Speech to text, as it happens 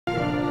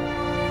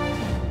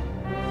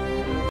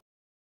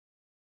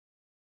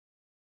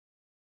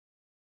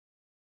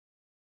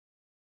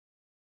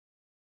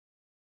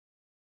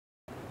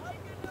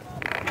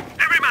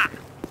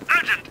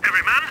urgent,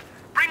 everyman.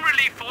 Bring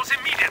relief force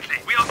immediately.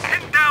 We are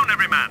pinned down,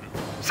 everyman.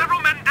 Several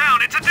men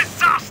down. It's a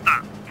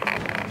disaster.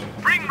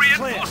 Bring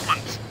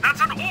reinforcements.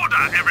 That's an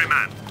order,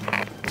 everyman.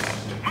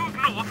 Move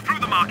north through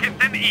the market,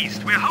 then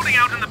east. We're holding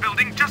out in the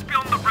building just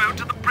beyond the road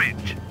to the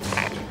bridge.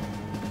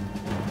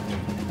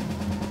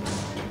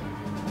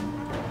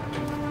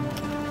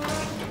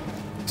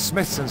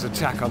 Smithson's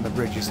attack on the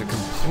bridge is a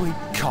complete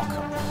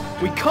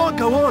cock-up. We can't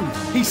go on.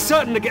 He's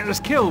certain to get us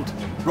killed.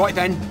 Right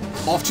then,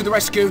 off to the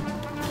rescue.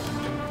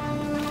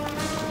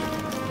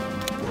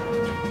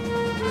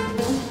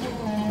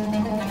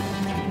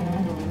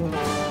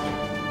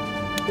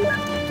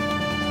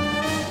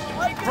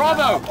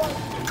 Bravo!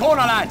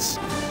 Corner, lads!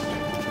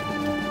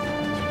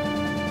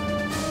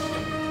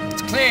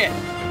 It's clear.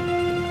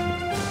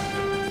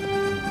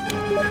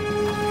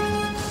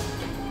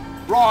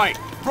 Right,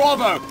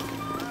 bravo!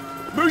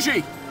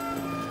 Muji!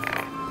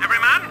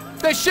 Everyman?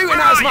 They're shooting at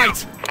us,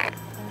 mate!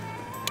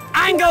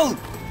 Angle!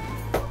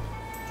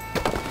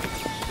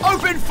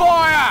 Open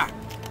fire!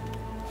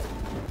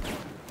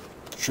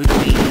 Should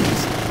be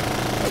easy.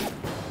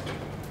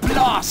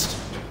 Blast!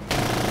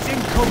 It's in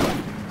cover.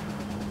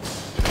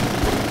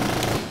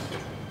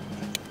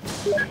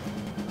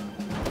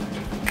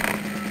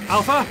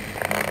 Alpha?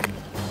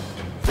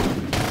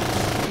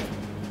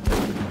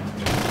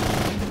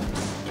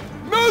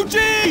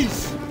 Mujis!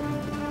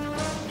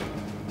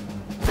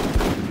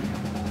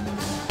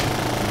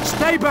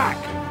 Stay back!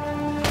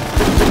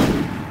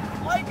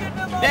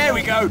 There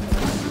we go.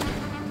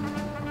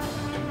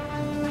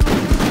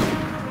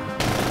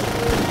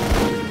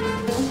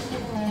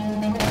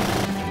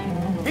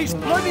 He's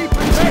bloody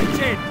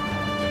protected!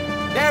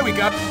 There we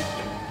go.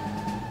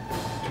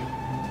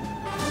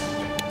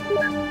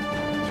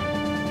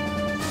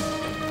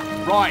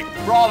 Right,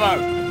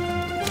 bravo.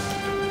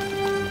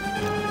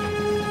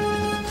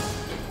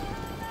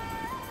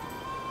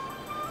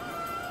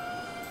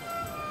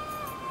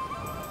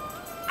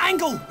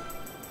 Angle!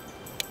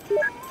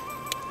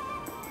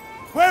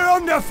 We're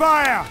under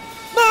fire!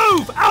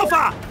 Move,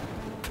 Alpha!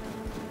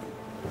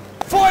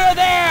 Fire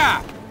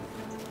there!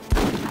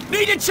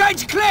 Need to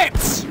change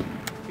clips!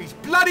 He's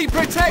bloody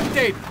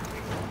protected!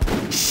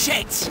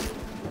 Shit!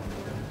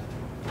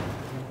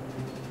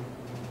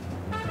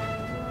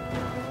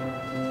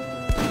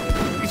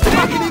 He's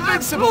fucking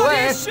invincible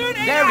there!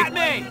 There at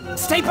me!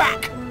 Stay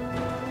back!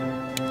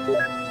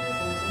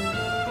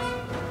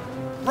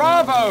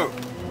 Bravo!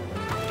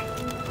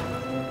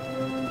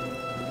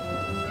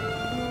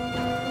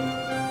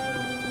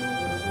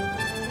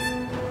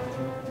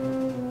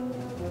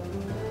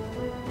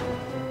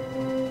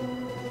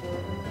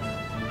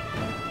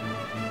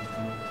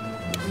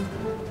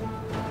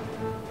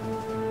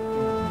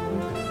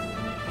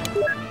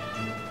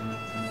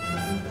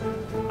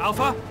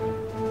 Alpha?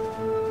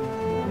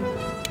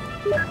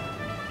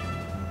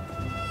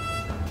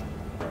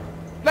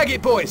 Leg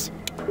it, boys!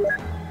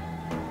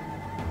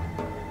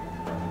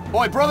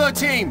 Boy, brother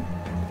team!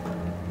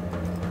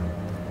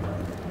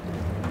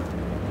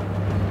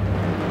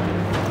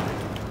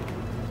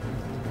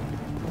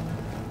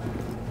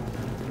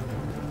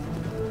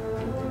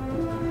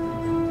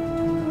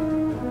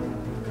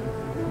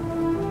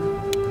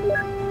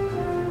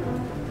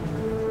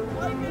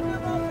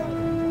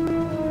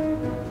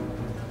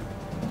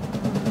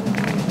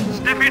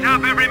 Step it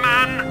up,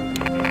 everyman.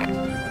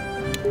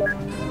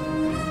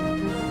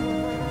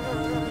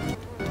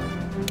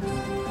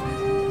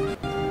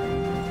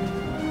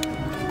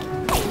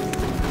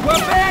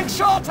 We're being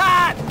shot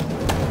at!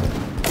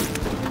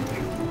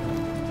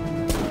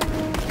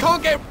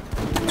 Can't get...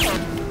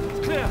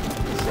 Clear.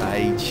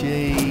 Say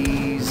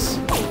cheese.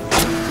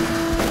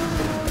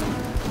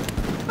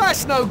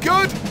 That's no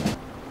good!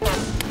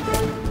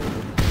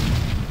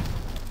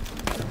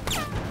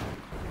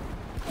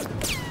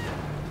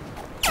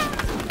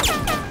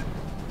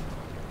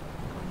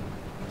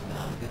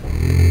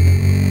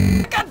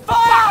 Get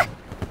fire!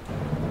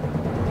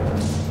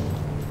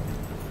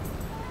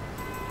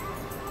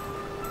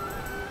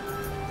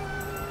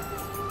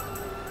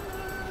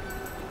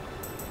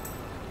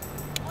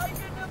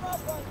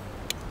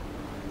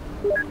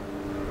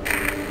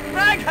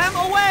 Drag him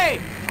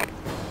away!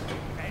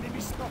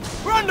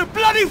 We're under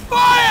bloody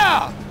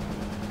fire!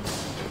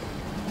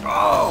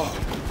 Oh!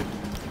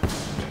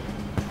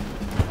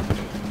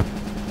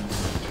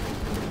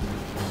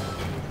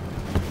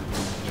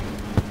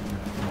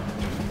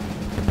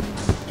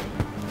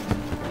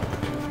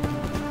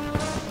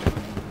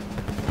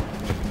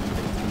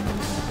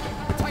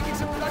 Taking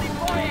some bloody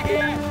fire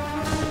here!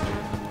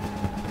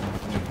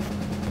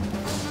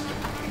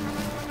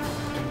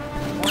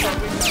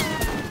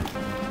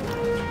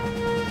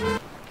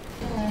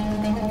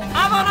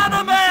 I'm an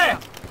enemy!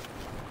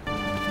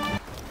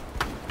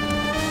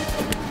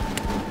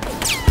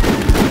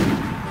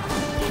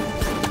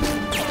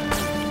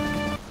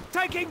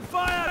 Taking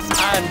fire!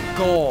 And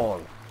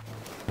goal.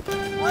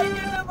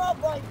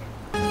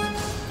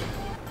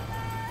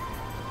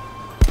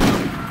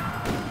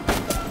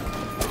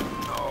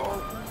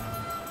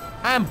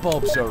 And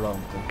Bob's her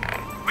uncle.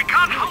 We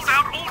can't hold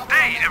out all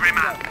day,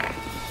 everyman.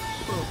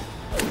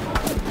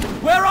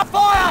 We're on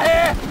fire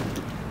here!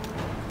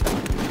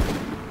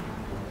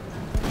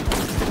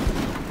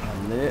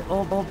 A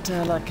little more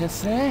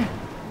delicacy.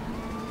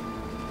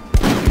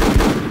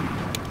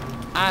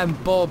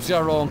 And Bob's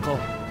your uncle.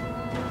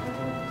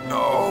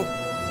 No.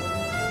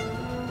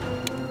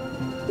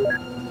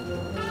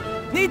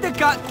 Need to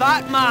gut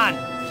that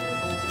man!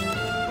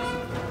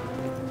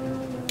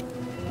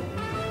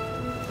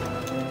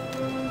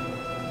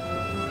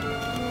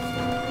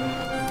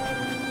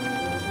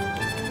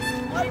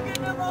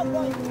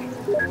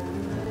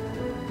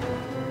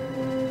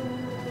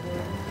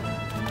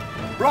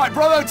 Right,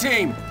 Bravo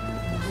team!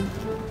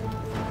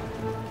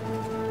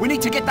 We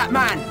need to get that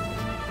man!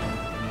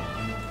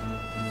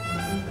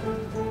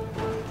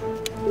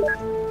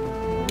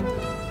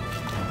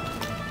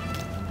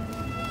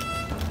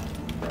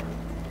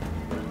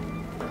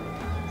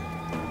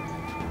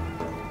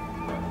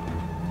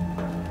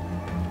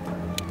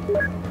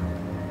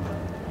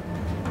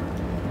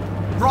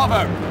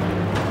 Bravo!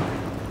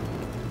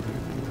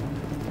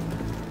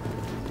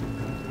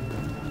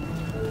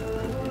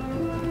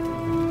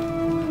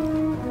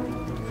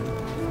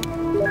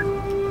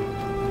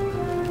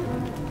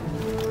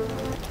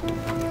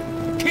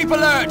 Keep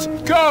alert!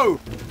 Go!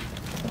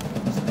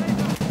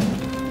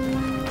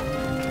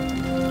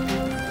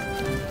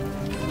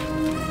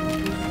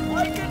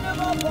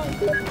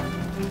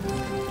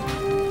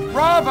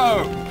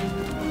 Bravo!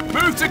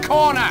 Move to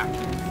corner!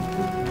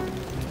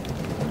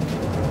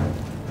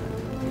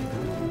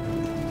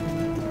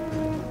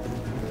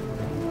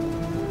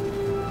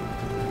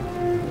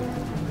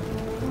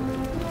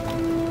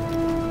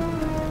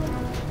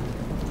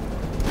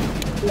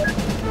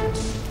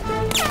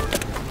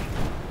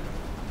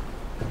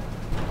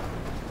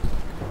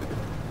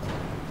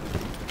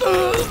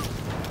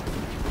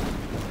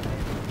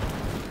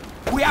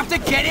 We have to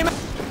get him!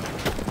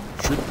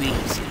 Should be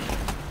easy.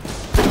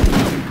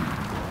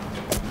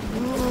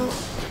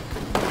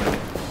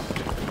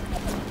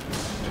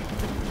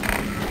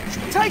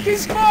 Take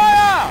his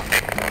fire!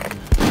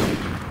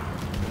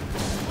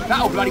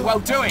 That'll bloody well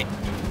do it!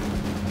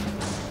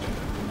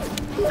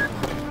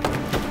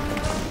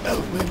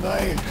 Help me,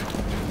 mate.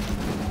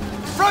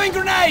 Throwing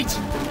grenade!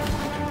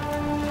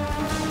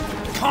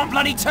 Can't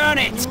bloody turn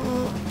it!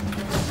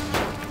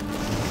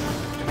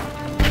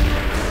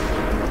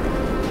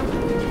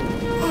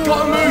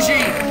 Got a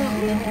Muji!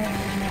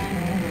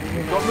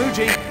 Got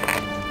Muji!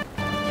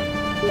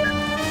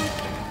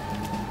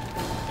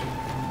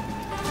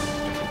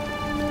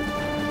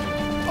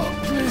 Oh,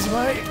 please,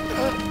 mate.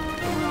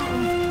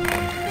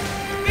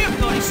 You've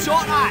got his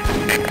shot at!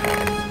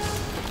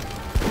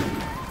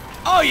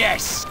 Oh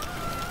yes!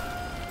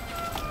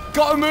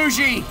 Got a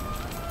Muji!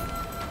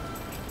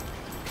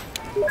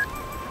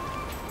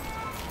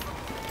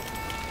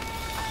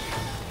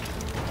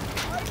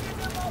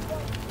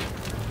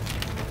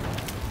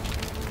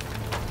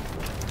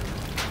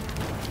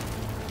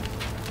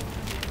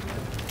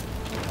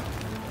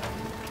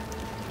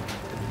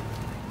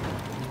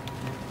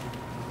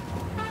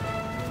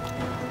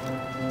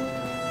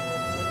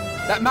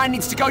 That man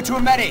needs to go to a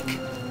medic!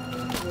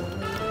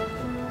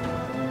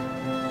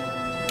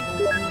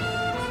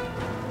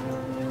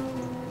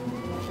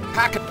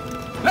 Pack it.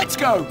 Let's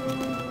go!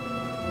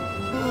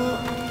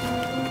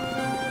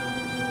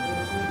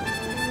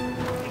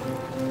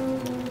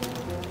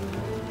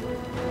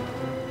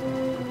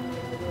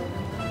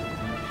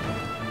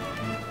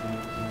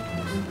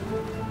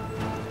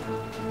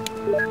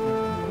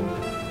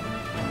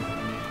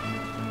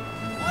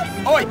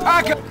 Oi,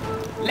 pack it!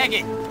 Leg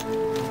it!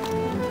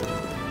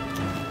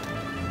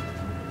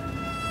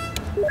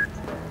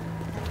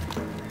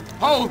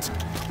 Hold!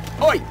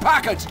 Oi,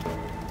 Packard!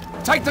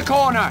 Take the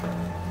corner!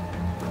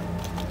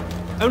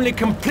 Only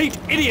complete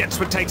idiots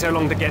would take so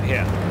long to get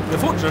here. You're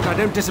fortunate I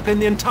don't discipline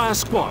the entire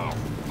squad.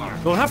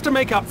 You'll have to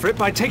make up for it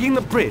by taking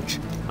the bridge.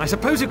 I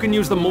suppose you can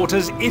use the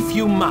mortars if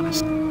you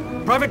must.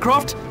 Private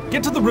Croft,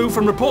 get to the roof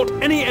and report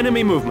any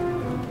enemy movement.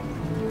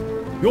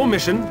 Your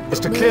mission is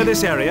to clear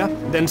this area,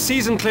 then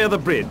seize and clear the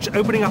bridge,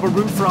 opening up a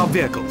route for our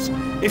vehicles.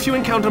 If you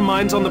encounter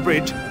mines on the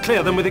bridge,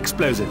 clear them with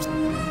explosives.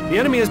 The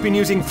enemy has been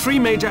using 3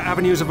 major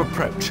avenues of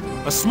approach.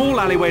 A small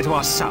alleyway to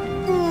our south,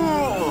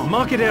 a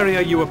market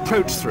area you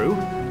approach through,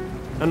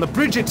 and the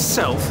bridge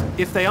itself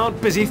if they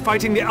aren't busy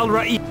fighting the Al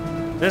Ra'i.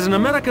 There's an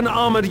American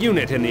armored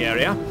unit in the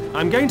area.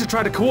 I'm going to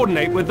try to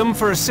coordinate with them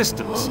for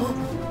assistance.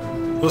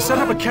 We'll set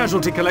up a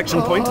casualty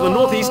collection point to the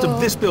northeast of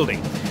this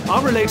building.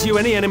 I'll relay to you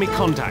any enemy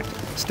contact.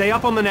 Stay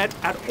up on the net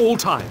at all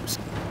times.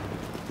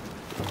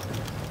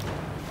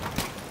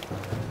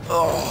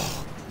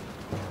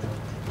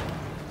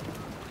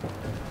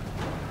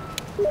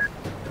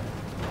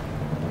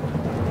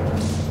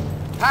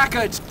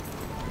 Packard!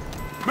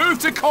 Move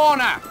to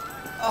corner!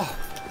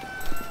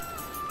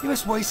 You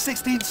must weigh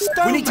 16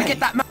 stone, We need to mate. get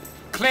that man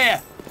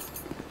clear!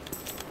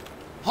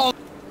 Hold!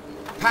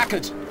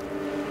 Packard!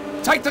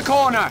 Take the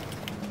corner!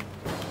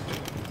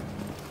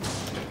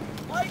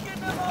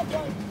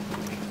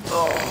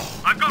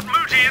 I've got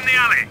Muji in the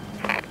alley.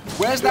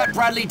 Where's that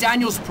Bradley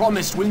Daniels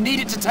promised? We'll need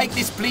it to take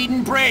this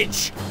bleeding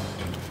bridge!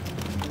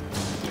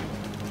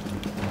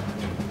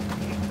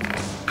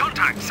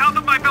 contact south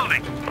of my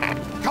building.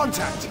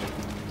 Contact.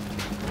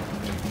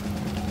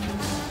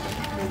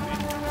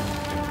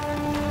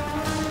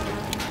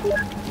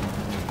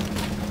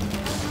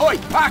 Oi,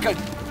 Packard!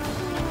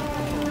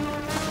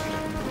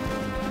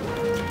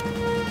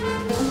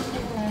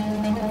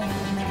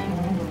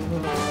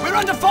 We're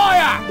under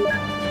fire!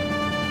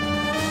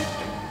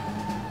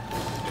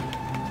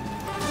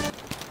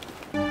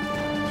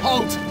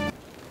 Halt!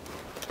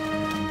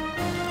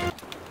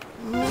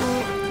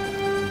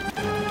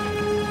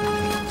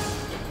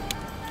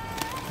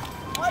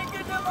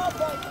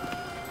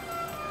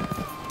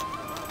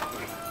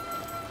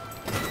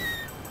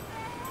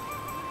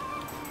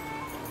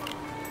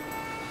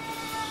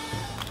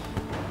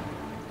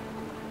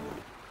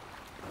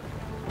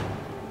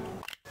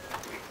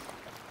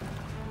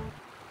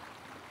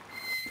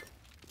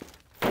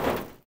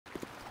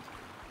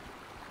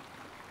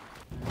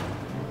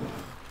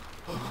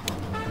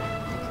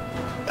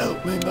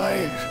 Help me,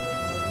 mate.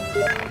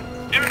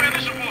 Everyman,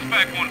 this is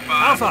Wolfpack 1-5.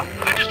 Alpha!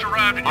 I just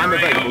arrived at I'm your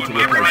available AO to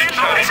and replace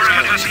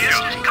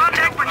Everyman,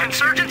 Contact with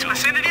insurgents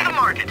vicinity of the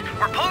market.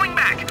 We're pulling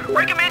back.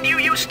 Recommend you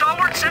use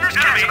stalwart center's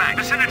enemy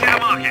Casablanca. vicinity of the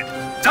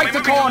market. Take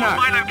the corner.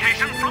 My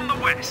location from the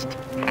west.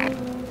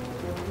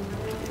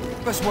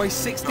 Must weigh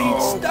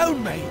 16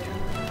 stone, mate.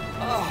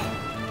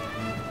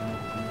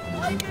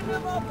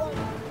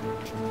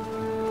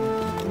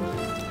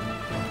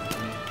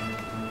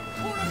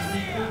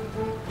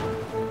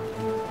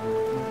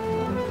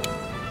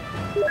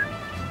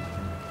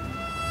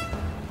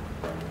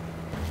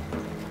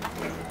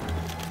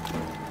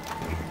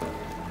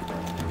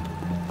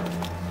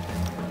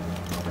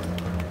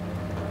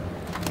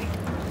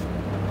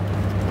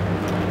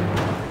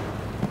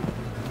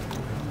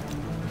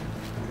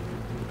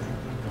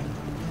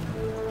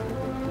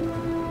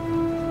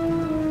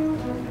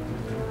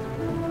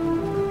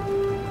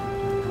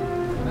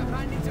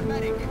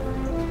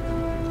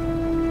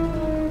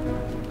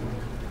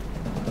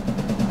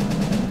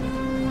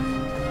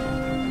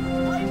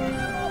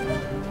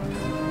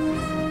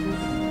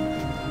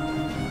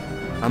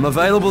 I'm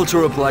available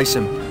to replace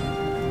him.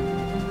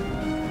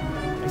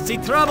 I see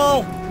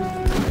trouble!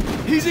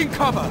 He's in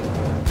cover.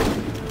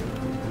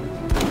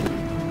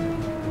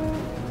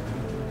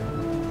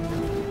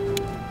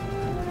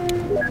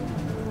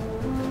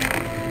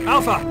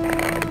 Alpha!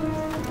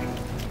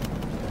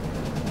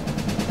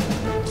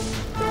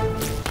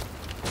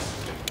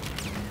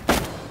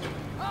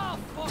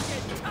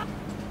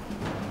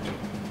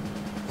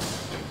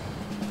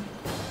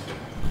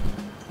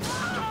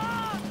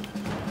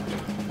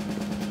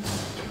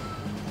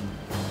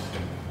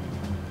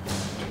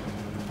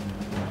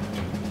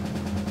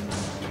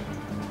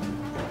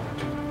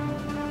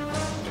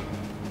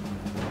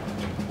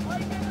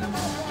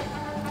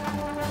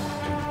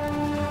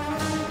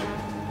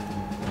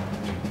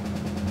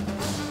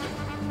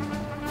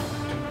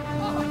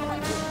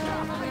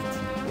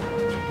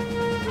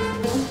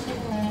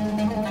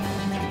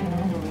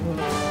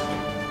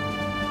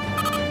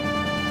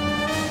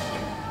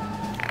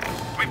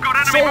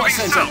 Stalwart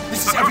Center,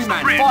 this is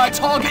Everyman. Fire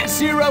target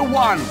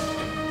 01.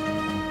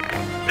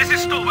 This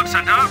is Stalwart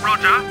Center,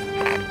 roger.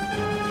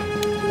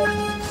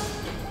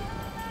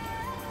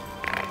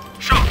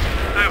 Shot,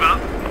 over.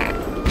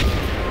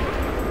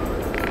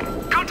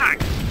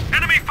 Contact!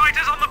 Enemy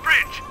fighters on the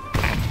bridge!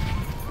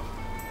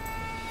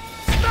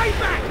 Stay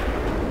back!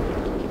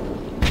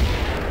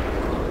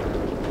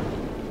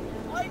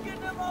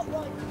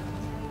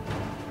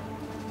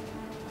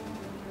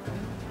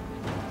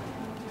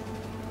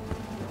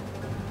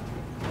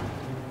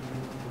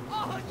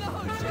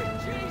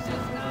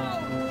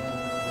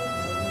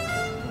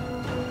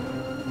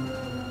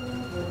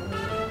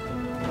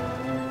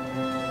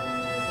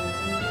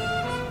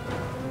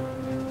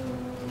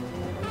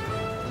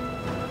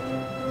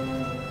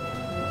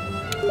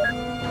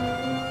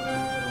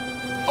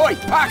 Oi,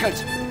 Packard!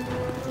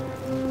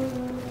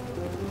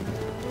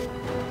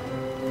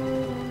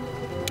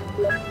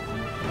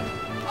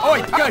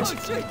 Oi,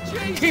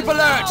 Packard! Keep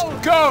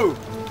alert! Go!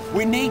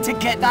 We need to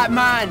get that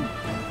man!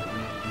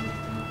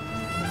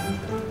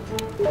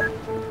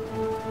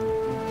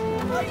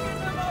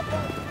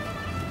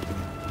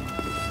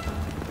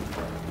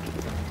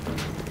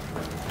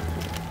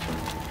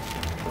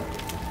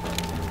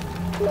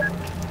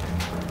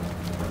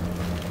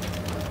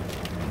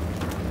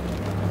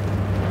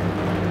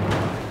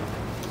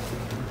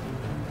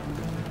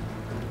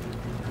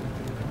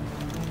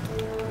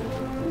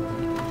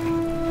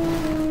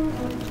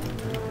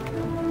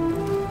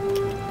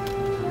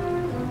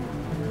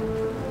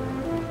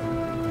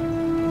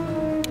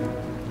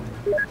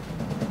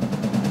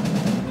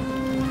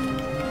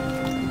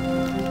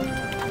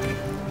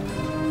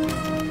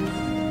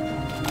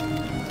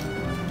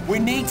 We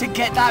need to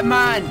get that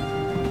man!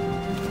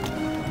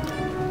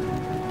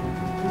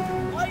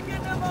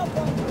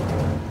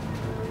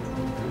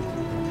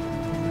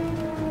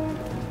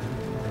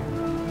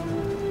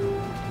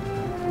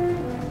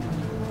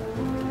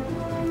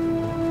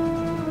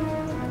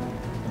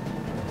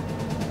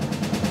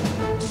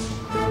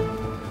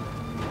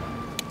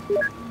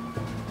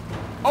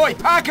 Oi,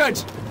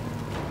 Packard!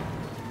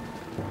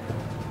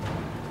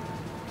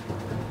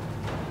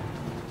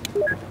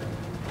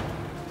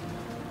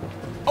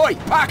 Oi,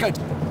 Packard!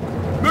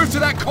 Move to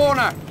that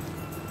corner!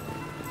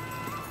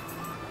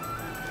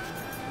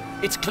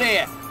 It's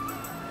clear.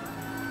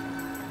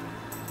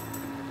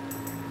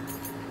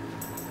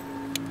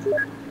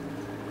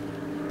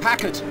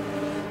 Packard! Take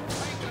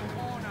the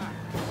corner.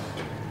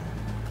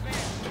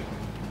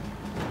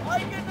 Clear.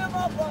 Lighten them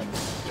up,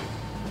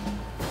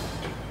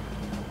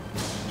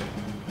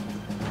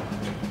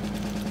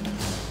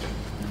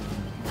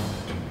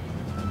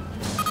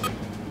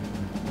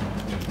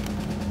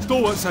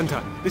 Stalwart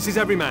Center, this is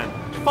Everyman.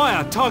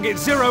 Fire, target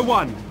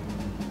 01.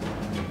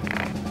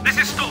 This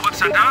is Stalwart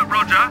Center,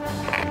 roger.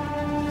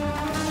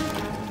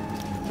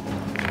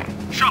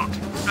 Shot,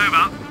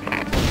 over.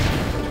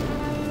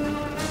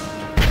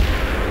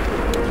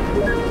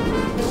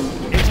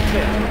 It's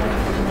clear.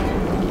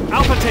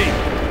 Alpha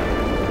team.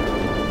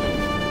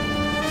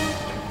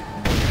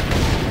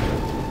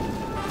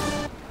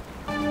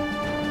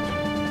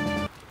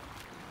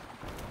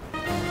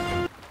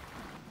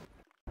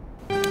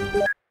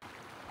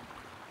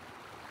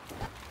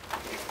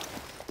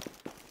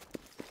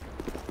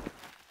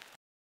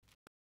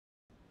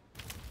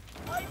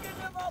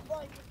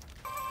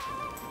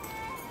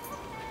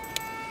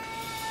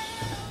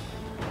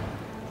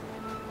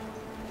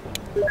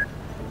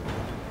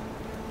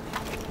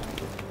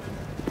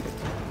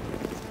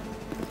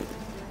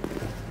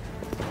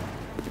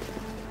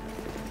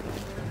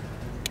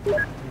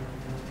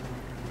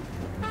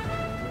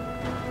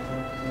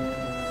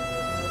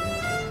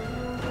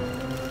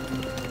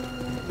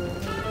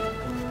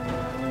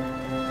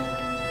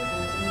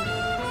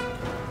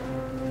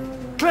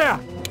 Clear!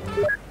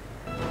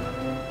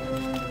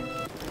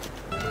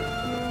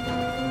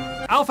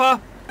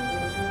 Alpha!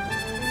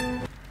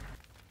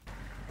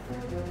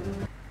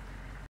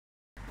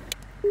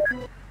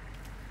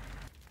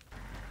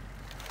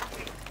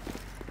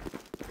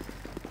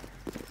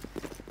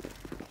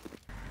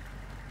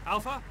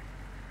 Alpha?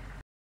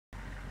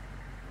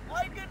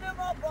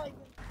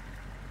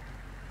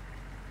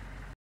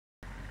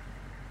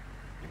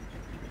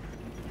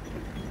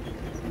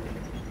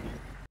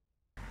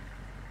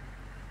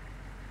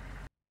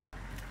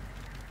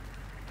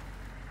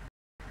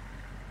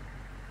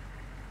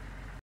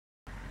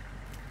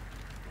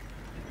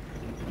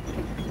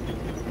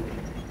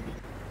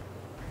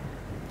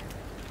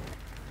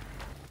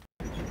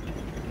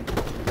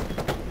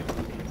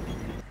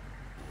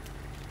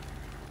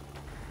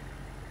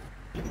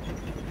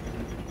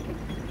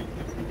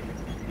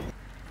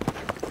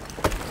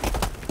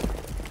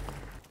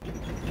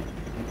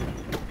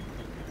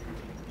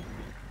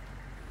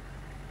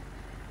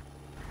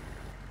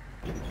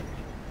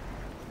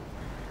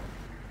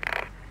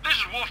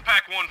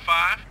 Wolfpack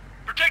 1-5.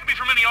 Protect me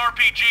from any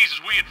RPGs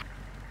as we advance.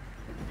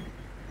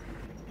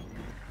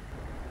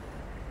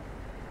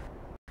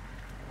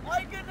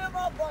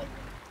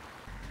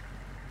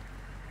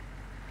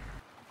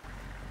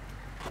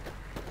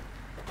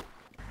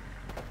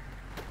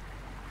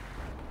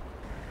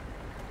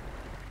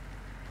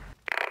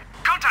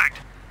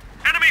 Contact!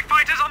 Enemy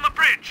fighters on the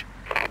bridge!